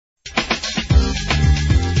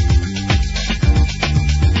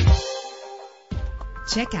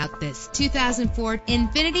Check out this 2004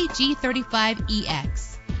 Infiniti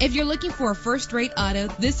G35EX. If you're looking for a first-rate auto,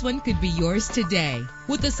 this one could be yours today.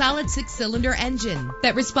 With a solid 6-cylinder engine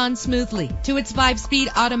that responds smoothly to its 5-speed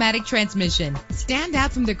automatic transmission. Stand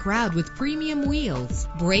out from the crowd with premium wheels.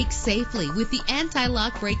 Brake safely with the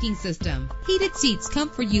anti-lock braking system. Heated seats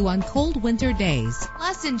comfort you on cold winter days.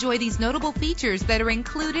 Plus, enjoy these notable features that are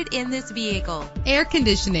included in this vehicle: air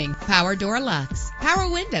conditioning, power door locks,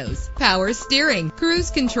 power windows, power steering, cruise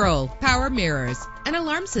control, power mirrors, an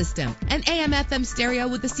alarm system, an AM/FM stereo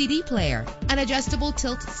with a CD player, an adjustable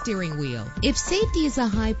tilt steering wheel. If safety is a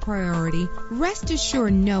high priority, rest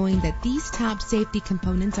assured knowing that these top safety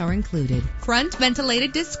components are included: front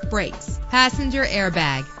ventilated disc brakes, passenger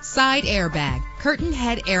airbag, side airbag, curtain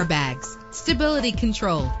head airbags, stability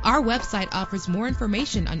control. Our website offers more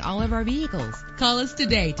information on all of our vehicles. Call us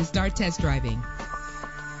today to start test driving.